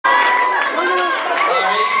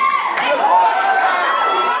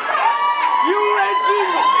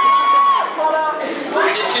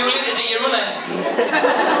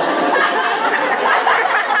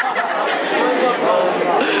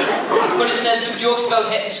jokes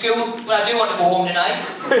about hitting school, but I do want to go home tonight.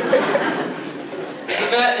 The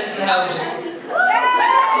Burton is in the house.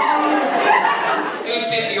 Who's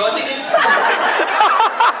paid for your ticket?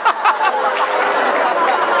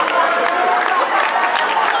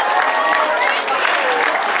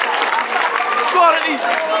 Quality!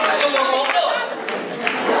 Someone walked on.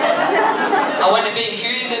 I went to B&Q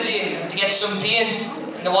the other day to get some paint,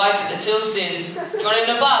 and the wife at the till says, "Do you want it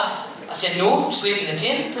in a bag?" I said, "No, just leave it in the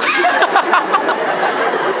tin."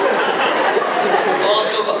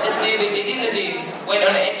 Also got this DVD the other day. Went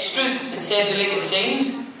on extras, it said deleted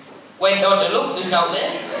scenes. Went on to look, there's not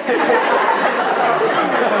there.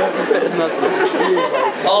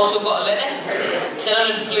 Also got a letter. It said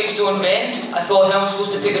on it, "Please don't bend." I thought, how am I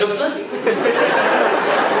supposed to pick it up then?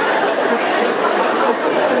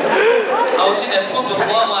 I was in a pub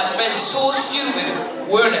before, my friend, so stupid.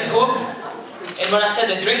 We're in a pub, and when I said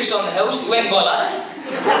the drinks on the house, he went and got that.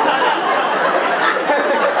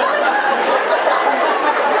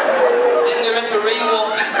 Then the referee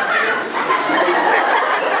walked in.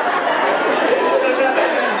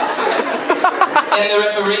 Then the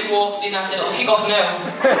referee walks in, I said, "I'll kick off now."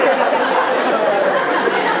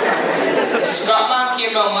 The scrap man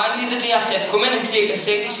came round mine the other day, I said, "Come in and take a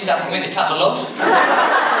seat." He says, "I've come in to tap a lot."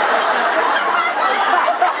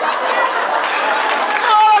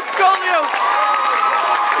 Oh, that's cool, yo!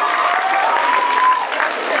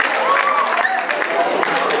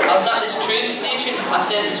 I was at this train station, I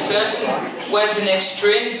said, "This person, where's the next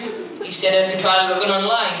train?" He said, "Have you tried looking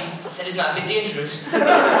online?" I said, "Isn't that a bit dangerous?"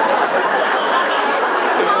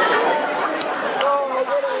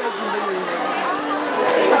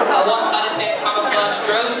 I once had a pair of camouflage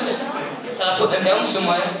trousers, so I put them down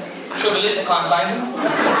somewhere. Trouble is, I can't find them.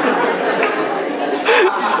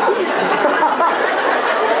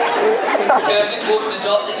 Person goes to the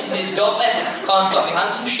doctor, he says, "Doctor, can't stop my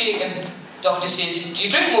hands from shaking." Doctor says, "Do you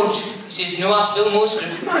drink much?" He says, "No, I spill most of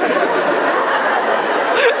it."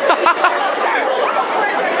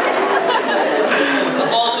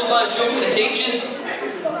 I've also got a joke for the teachers.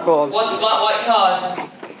 What's black, white and hard?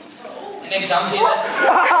 An exam paper.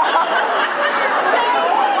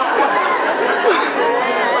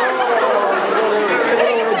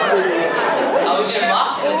 I was in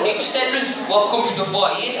maths and the teacher said, "What comes before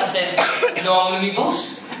 8?" I said, "Normally me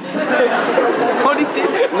bus." What did he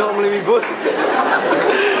say? Normally me bus.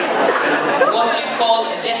 What do you call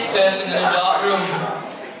a deaf person in a dark room?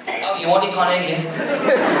 Oh, you want it, can't hear you. Do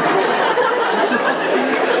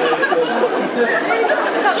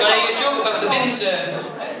you want to hear a joke about the bin, sir?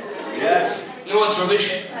 Yes. No, it's rubbish.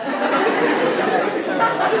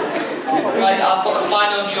 Right, I've got a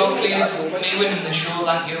final joke, please. Me winning the show,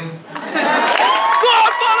 thank you.